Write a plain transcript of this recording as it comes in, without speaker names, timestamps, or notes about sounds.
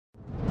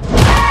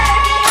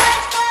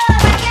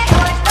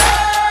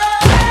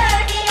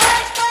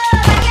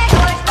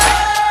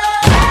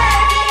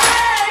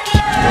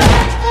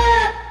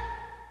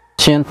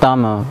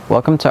Dama,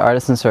 welcome to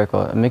Artisan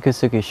Circle, a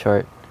Miccosukee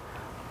short.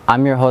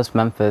 I'm your host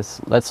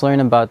Memphis. Let's learn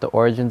about the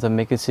origins of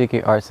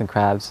Miccosukee arts and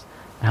crafts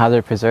and how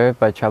they're preserved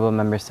by tribal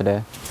members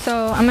today.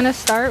 So I'm going to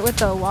start with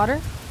the water.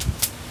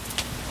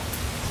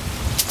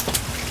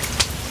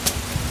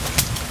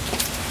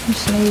 I'm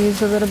just going to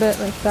use a little bit,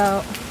 like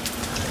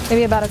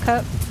maybe about a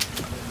cup.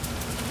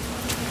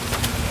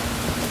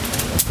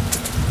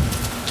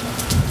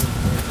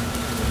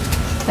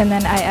 And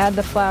then I add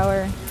the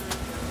flour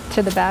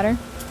to the batter.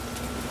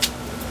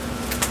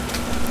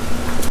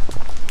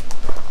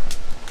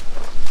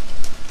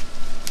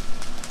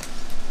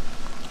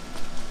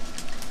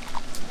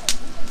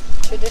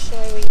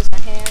 Traditionally, we use our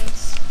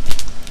hands.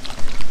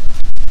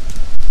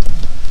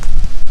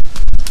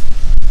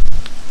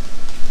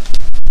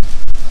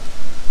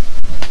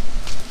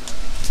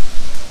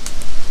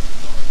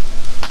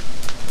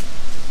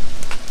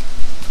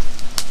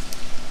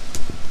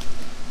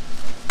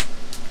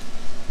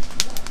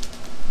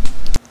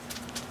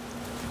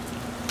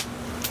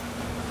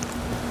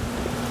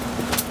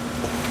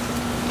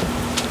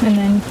 And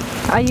then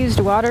I used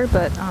water,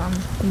 but a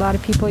lot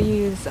of people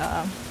use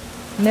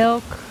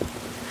milk.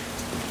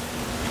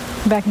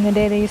 Back in the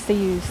day, they used to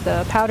use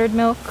the powdered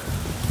milk.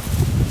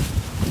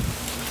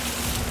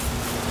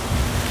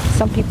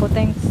 Some people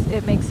think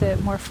it makes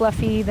it more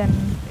fluffy than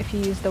if you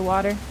use the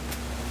water.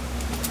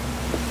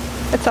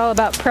 It's all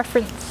about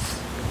preference.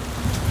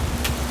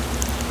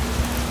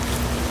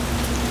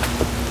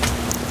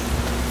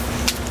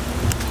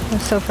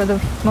 So for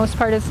the most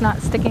part, it's not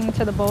sticking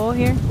to the bowl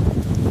here.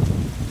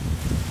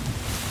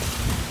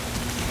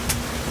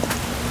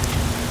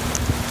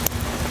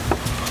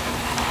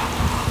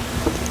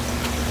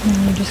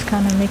 And you just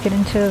kind of make it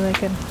into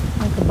like a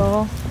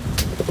ball.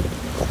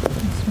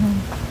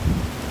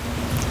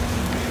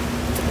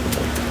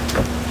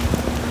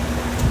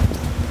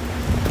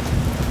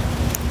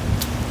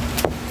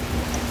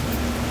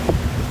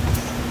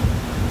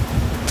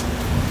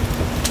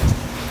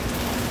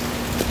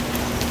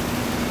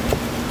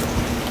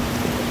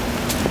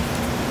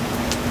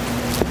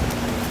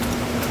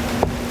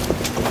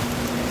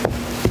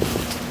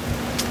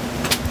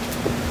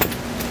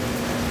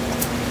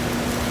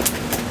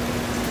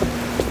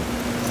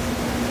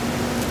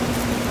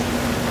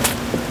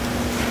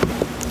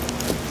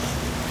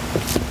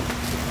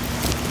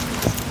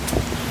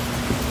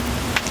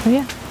 So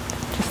yeah,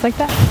 just like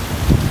that.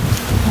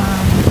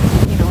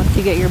 Once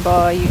you get your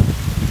ball, you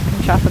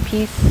can chop a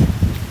piece,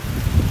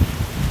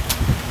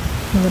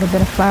 a little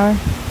bit of flour.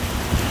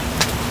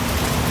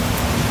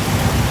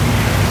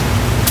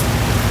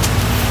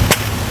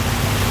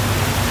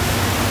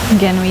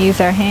 Again, we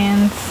use our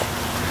hands.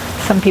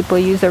 Some people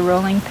use a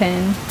rolling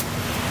pin.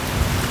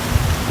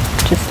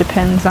 Just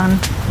depends on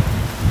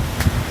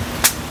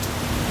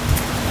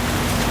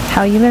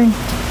how you learn.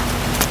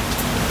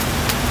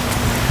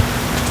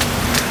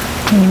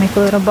 And you make a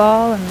little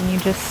ball and then you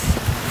just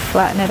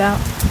flatten it out.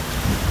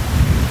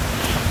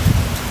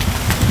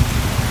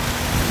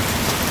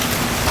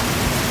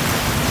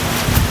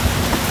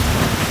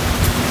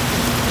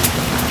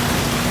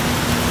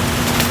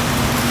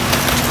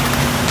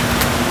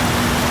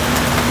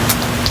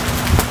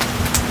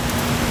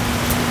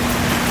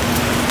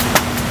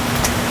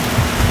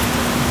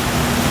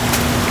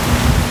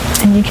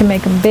 And you can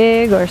make them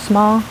big or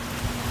small,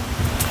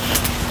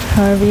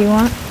 however you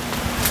want.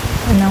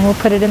 And then we'll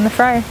put it in the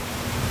fryer.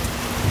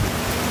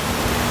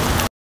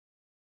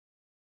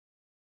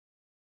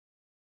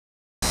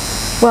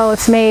 Well,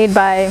 it's made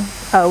by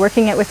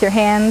working it with your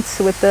hands,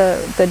 with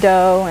the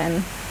dough,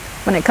 and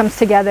when it comes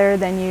together,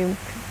 then you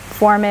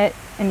form it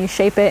and you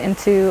shape it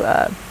into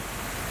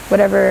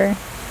whatever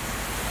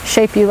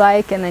shape you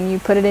like, and then you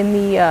put it in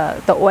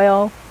the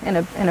oil in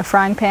a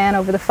frying pan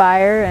over the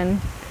fire,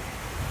 and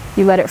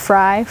you let it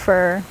fry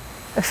for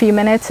a few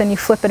minutes, and you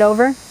flip it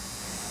over,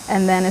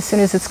 and then as soon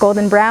as it's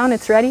golden brown,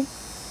 it's ready.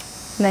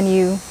 And then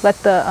you let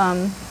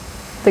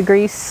the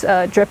grease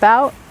drip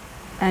out,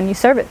 and you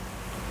serve it.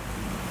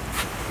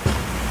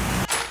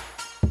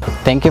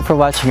 Thank you for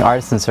watching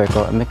Artisan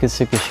Circle, a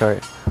Miccosukee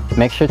short.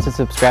 Make sure to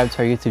subscribe to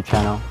our YouTube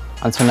channel.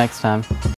 Until next time.